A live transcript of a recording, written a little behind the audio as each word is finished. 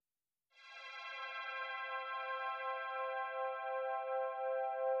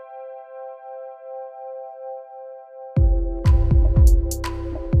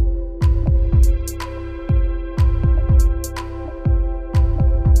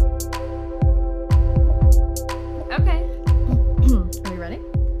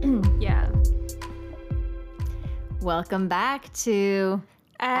Welcome back to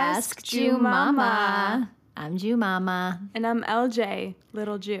Ask Jew Mama. I'm Jew Mama. And I'm LJ,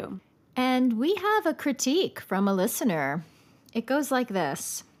 Little Jew. And we have a critique from a listener. It goes like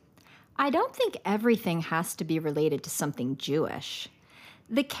this. I don't think everything has to be related to something Jewish.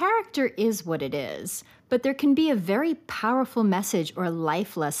 The character is what it is, but there can be a very powerful message or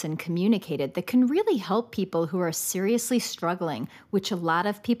life lesson communicated that can really help people who are seriously struggling, which a lot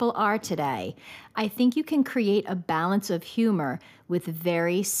of people are today. I think you can create a balance of humor with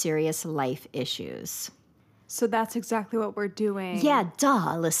very serious life issues. So that's exactly what we're doing. Yeah,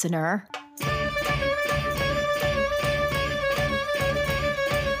 duh, listener.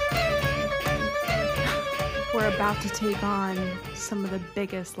 We're about to take on some of the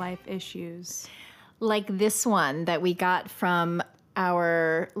biggest life issues. Like this one that we got from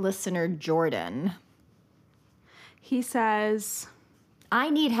our listener, Jordan. He says, I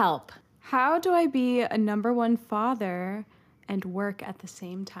need help. how do I be a number one father and work at the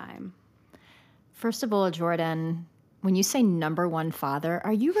same time? First of all, Jordan, when you say number one father,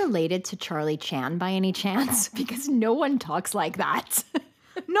 are you related to Charlie Chan by any chance? Because no one talks like that.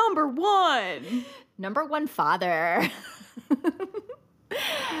 Number one! Number one father.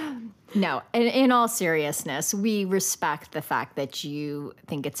 No, in all seriousness, we respect the fact that you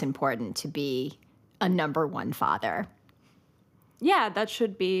think it's important to be a number one father. Yeah, that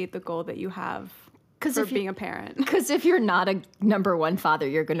should be the goal that you have for being a parent. Because if you're not a number one father,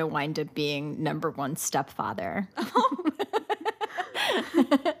 you're going to wind up being number one stepfather.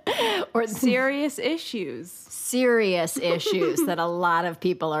 Or Serious issues. serious issues that a lot of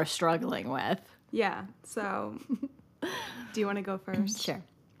people are struggling with. Yeah, so do you want to go first? Sure.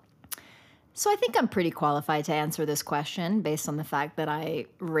 So I think I'm pretty qualified to answer this question based on the fact that I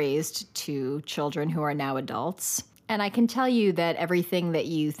raised two children who are now adults. And I can tell you that everything that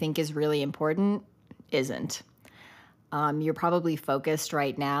you think is really important isn't. You're probably focused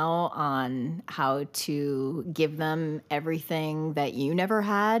right now on how to give them everything that you never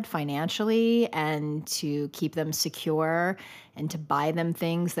had financially and to keep them secure and to buy them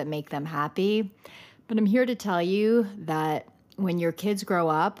things that make them happy. But I'm here to tell you that when your kids grow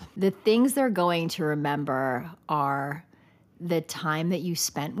up, the things they're going to remember are the time that you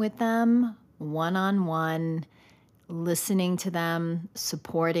spent with them, one-on-one, listening to them,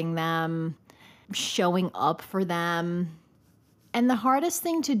 supporting them, showing up for them. And the hardest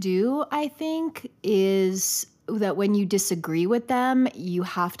thing to do, I think, is that when you disagree with them, you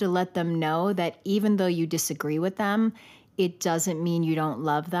have to let them know that even though you disagree with them, it doesn't mean you don't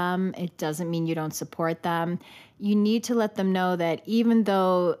love them. It doesn't mean you don't support them. You need to let them know that even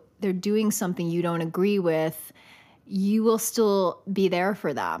though they're doing something you don't agree with, you will still be there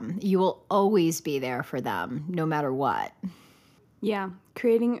for them. You will always be there for them, no matter what. Yeah,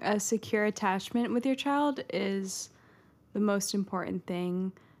 creating a secure attachment with your child is the most important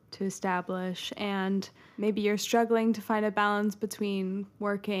thing to establish. And maybe you're struggling to find a balance between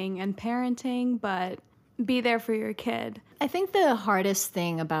working and parenting, but be there for your kid. I think the hardest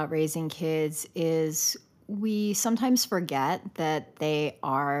thing about raising kids is we sometimes forget that they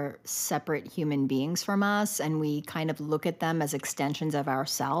are separate human beings from us, and we kind of look at them as extensions of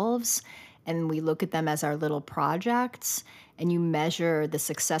ourselves, and we look at them as our little projects, and you measure the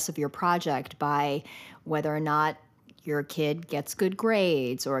success of your project by whether or not your kid gets good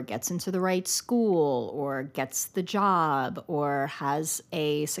grades or gets into the right school or gets the job or has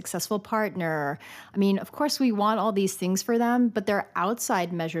a successful partner. I mean, of course, we want all these things for them, but they're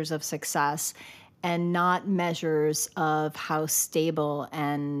outside measures of success and not measures of how stable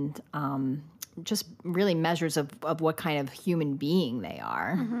and just really measures of what kind of human being they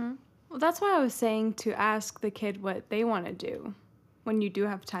are. Mm-hmm. Well, that's why I was saying to ask the kid what they want to do when you do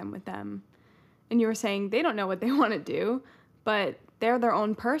have time with them. And you were saying they don't know what they want to do, but they're their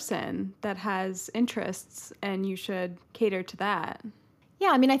own person that has interests, and you should cater to that. Yeah,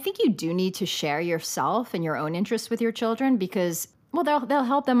 I mean, I think you do need to share yourself and your own interests with your children because, well, they'll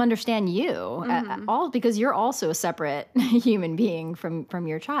help them understand you, all because you're also a separate human being from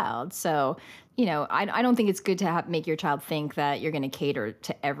your child. So, you know, I don't think it's good to make your child think that you're going to cater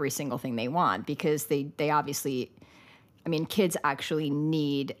to every single thing they want because they obviously... I mean, kids actually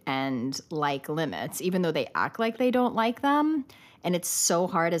need and like limits, even though they act like they don't like them. And it's so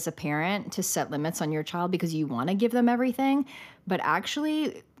hard as a parent to set limits on your child because you want to give them everything. But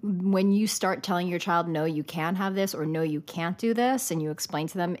actually, when you start telling your child, no, you can't have this or no, you can't do this, and you explain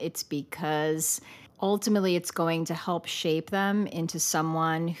to them, it's because ultimately it's going to help shape them into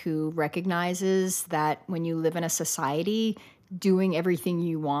someone who recognizes that when you live in a society, doing everything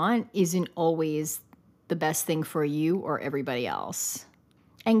you want isn't always the best thing for you or everybody else.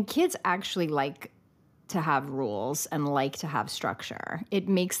 And kids actually like to have rules and like to have structure. It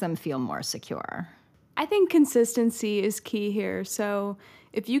makes them feel more secure. I think consistency is key here. So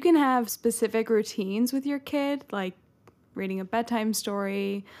if you can have specific routines with your kid, like reading a bedtime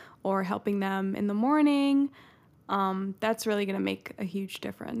story or helping them in the morning, that's really going to make a huge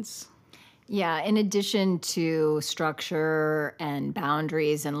difference. Yeah, in addition to structure and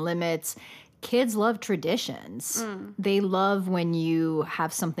boundaries and limits, kids love traditions. They love when you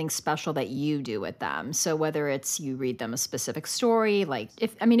have something special that you do with them. So whether it's you read them a specific story, like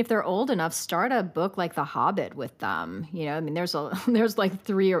if they're old enough, start a book like The Hobbit with them. There's like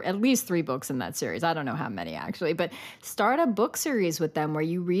 3 or at least 3 books in that series. I don't know how many actually, but start a book series with them where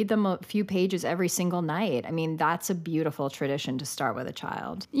you read them a few pages every single night. I mean, that's a beautiful tradition to start with a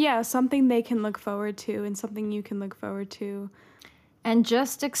child. Yeah, something they can look forward to and something you can look forward to. And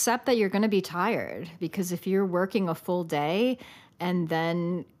just accept that you're going to be tired, because if you're working a full day and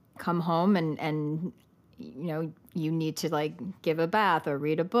then come home and you need to like give a bath or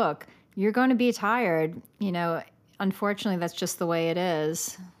read a book, you're going to be tired. Unfortunately, that's just the way it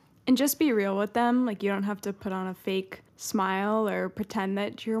is. And just be real with them. Like, you don't have to put on a fake smile or pretend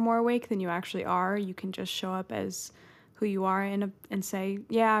that you're more awake than you actually are. You can just show up as who you are and say,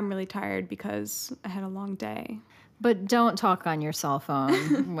 yeah, I'm really tired because I had a long day. But don't talk on your cell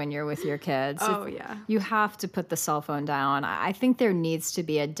phone when you're with your kids. Oh, yeah. You have to put the cell phone down. I think there needs to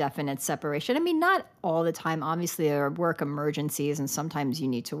be a definite separation. I mean, not all the time. Obviously, there are work emergencies, and sometimes you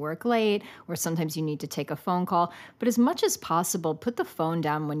need to work late, or sometimes you need to take a phone call. But as much as possible, put the phone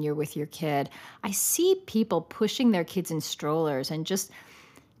down when you're with your kid. I see people pushing their kids in strollers and just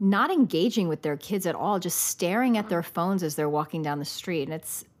not engaging with their kids at all, just staring at their phones as they're walking down the street. And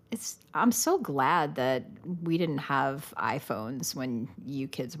I'm so glad that we didn't have iPhones when you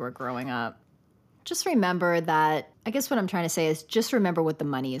kids were growing up. Just remember that, I guess what I'm trying to say is just remember what the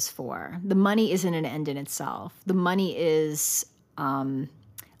money is for. The money isn't an end in itself. The money is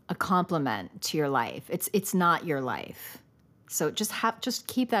a complement to your life. It's not your life. So just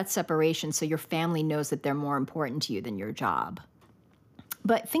keep that separation so your family knows that they're more important to you than your job.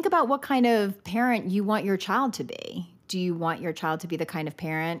 But think about what kind of parent you want your child to be. Do you want your child to be the kind of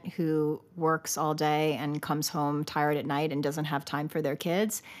parent who works all day and comes home tired at night and doesn't have time for their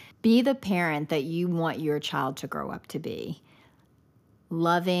kids? Be the parent that you want your child to grow up to be.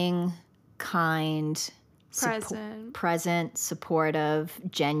 Loving, kind, present, supportive,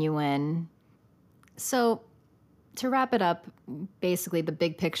 genuine. So to wrap it up, basically the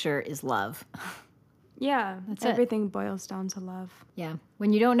big picture is love. Yeah, everything boils down to love. Yeah.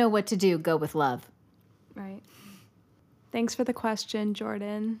 When you don't know what to do, go with love. Right. Thanks for the question,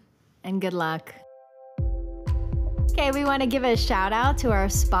 Jordan. And good luck. Okay, we want to give a shout out to our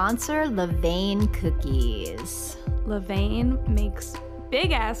sponsor, Levain Cookies. Levain makes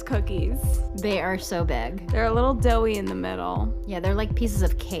big ass cookies. They are so big. They're a little doughy in the middle. Yeah, they're like pieces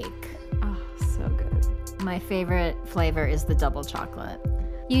of cake. Oh, so good. My favorite flavor is the double chocolate.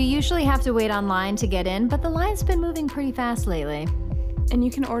 You usually have to wait online to get in, but the line's been moving pretty fast lately. And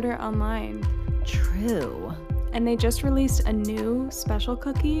you can order online. True. And they just released a new special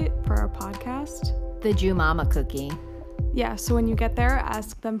cookie for our podcast. The Jew Mama cookie. Yeah, so when you get there,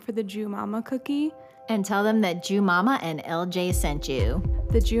 ask them for the Jew Mama cookie. And tell them that Jew Mama and LJ sent you.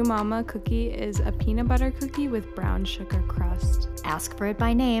 The Jew Mama cookie is a peanut butter cookie with brown sugar crust. Ask for it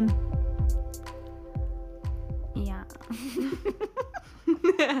by name. Yeah.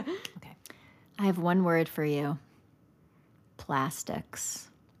 Okay. I have one word for you. Plastics.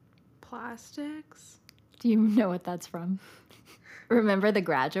 Plastics? Do you know what that's from? Remember The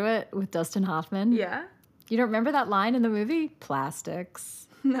Graduate with Dustin Hoffman? Yeah. You don't remember that line in the movie? Plastics.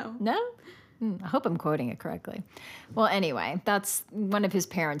 No. No? I hope I'm quoting it correctly. Well, anyway, that's one of his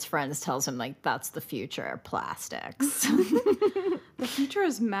parents' friends tells him, like, that's the future, plastics. The future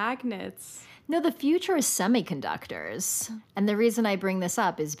is magnets. No, the future is semiconductors. And the reason I bring this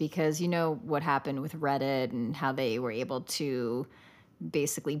up is because you know what happened with Reddit and how they were able to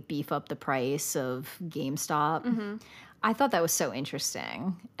basically beef up the price of GameStop. Mm-hmm. I thought that was so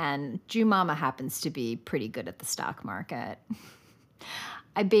interesting. And Jew Mama happens to be pretty good at the stock market.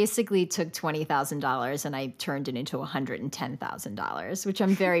 I basically took $20,000 and I turned it into $110,000, which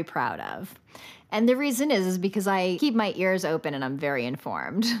I'm very proud of. And the reason is because I keep my ears open and I'm very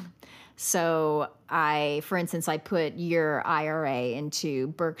informed. So for instance, I put your IRA into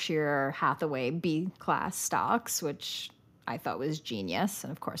Berkshire Hathaway B-class stocks, which I thought was genius.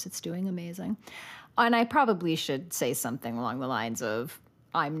 And of course, it's doing amazing. And I probably should say something along the lines of,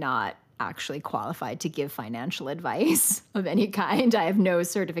 I'm not actually qualified to give financial advice of any kind. I have no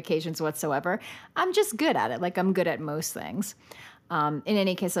certifications whatsoever. I'm just good at it. Like I'm good at most things. In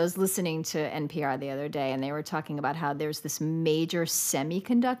any case, I was listening to NPR the other day, and they were talking about how there's this major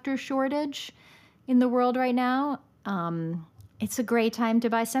semiconductor shortage in the world right now. It's a great time to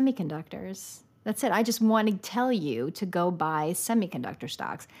buy semiconductors. That's it. I just want to tell you to go buy semiconductor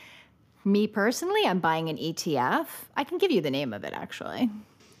stocks. Me personally, I'm buying an ETF. I can give you the name of it, actually.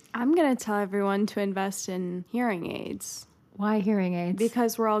 I'm going to tell everyone to invest in hearing aids. Why hearing aids?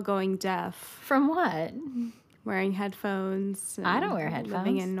 Because we're all going deaf. From what? Wearing headphones. I don't wear headphones.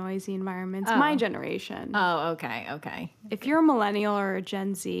 Living in noisy environments. My generation. Oh, okay. If you're a millennial or a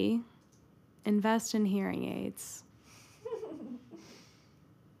Gen Z, invest in hearing aids.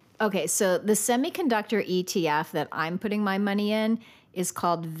 Okay, so the semiconductor ETF that I'm putting my money in is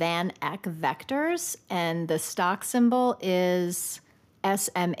called Van Eck Vectors, and the stock symbol is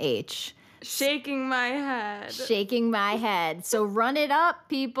SMH. Shaking my head. Shaking my head. So run it up,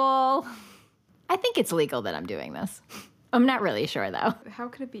 people. I think it's legal that I'm doing this. I'm not really sure, though. How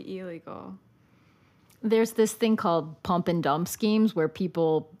could it be illegal? There's this thing called pump and dump schemes where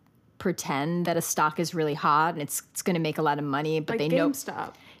people pretend that a stock is really hot and it's going to make a lot of money, but like they know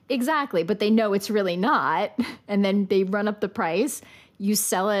GameStop. Exactly, but they know it's really not, and then they run up the price. You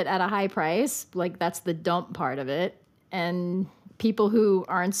sell it at a high price, like that's the dump part of it, and people who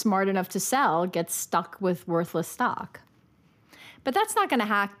aren't smart enough to sell get stuck with worthless stock. But that's not going to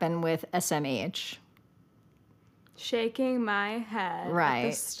happen with SMH. Shaking my head Right.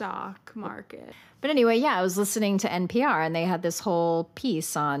 at the stock market. But anyway, yeah, I was listening to NPR, and they had this whole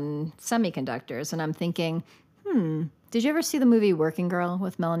piece on semiconductors, and I'm thinking, did you ever see the movie Working Girl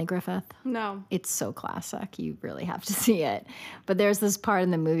with Melanie Griffith? No. It's so classic. You really have to see it. But there's this part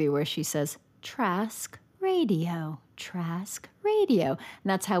in the movie where she says, Trask Radio, Trask Radio. And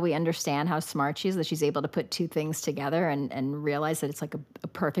that's how we understand how smart she is, that she's able to put two things together and realize that it's like a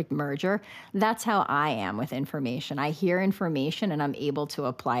perfect merger. That's how I am with information. I hear information and I'm able to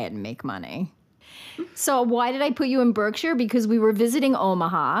apply it and make money. So why did I put you in Berkshire? Because we were visiting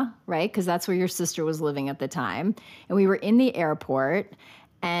Omaha, right? Because that's where your sister was living at the time. And we were in the airport.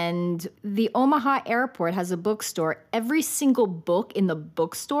 And the Omaha airport has a bookstore. Every single book in the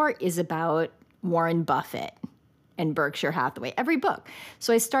bookstore is about Warren Buffett and Berkshire Hathaway. Every book.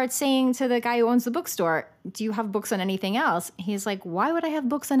 So I start saying to the guy who owns the bookstore, do you have books on anything else? He's like, why would I have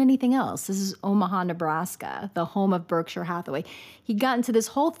books on anything else? This is Omaha, Nebraska, the home of Berkshire Hathaway. He got into this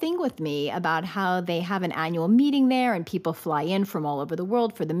whole thing with me about how they have an annual meeting there and people fly in from all over the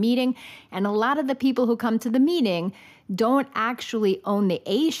world for the meeting. And a lot of the people who come to the meeting don't actually own the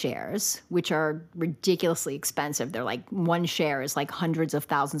A shares, which are ridiculously expensive. They're like, one share is like hundreds of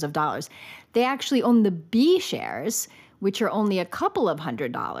thousands of dollars. They actually own the B shares, which are only a couple of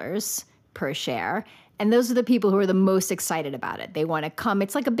 $100s per share. And those are the people who are the most excited about it. They want to come.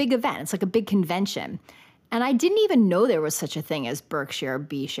 It's like a big event. It's like a big convention. And I didn't even know there was such a thing as Berkshire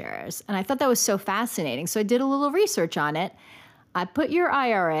B shares. And I thought that was so fascinating. So I did a little research on it. I put your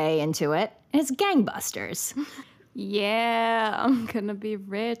IRA into it, and it's gangbusters. Yeah, I'm gonna be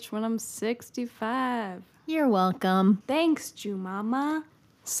rich when I'm 65. You're welcome. Thanks, Jew Mama.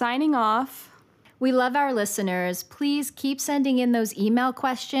 Signing off. We love our listeners. Please keep sending in those email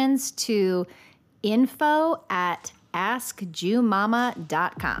questions to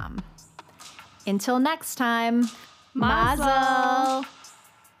info@askjewmama.com. Until next time, Mazel.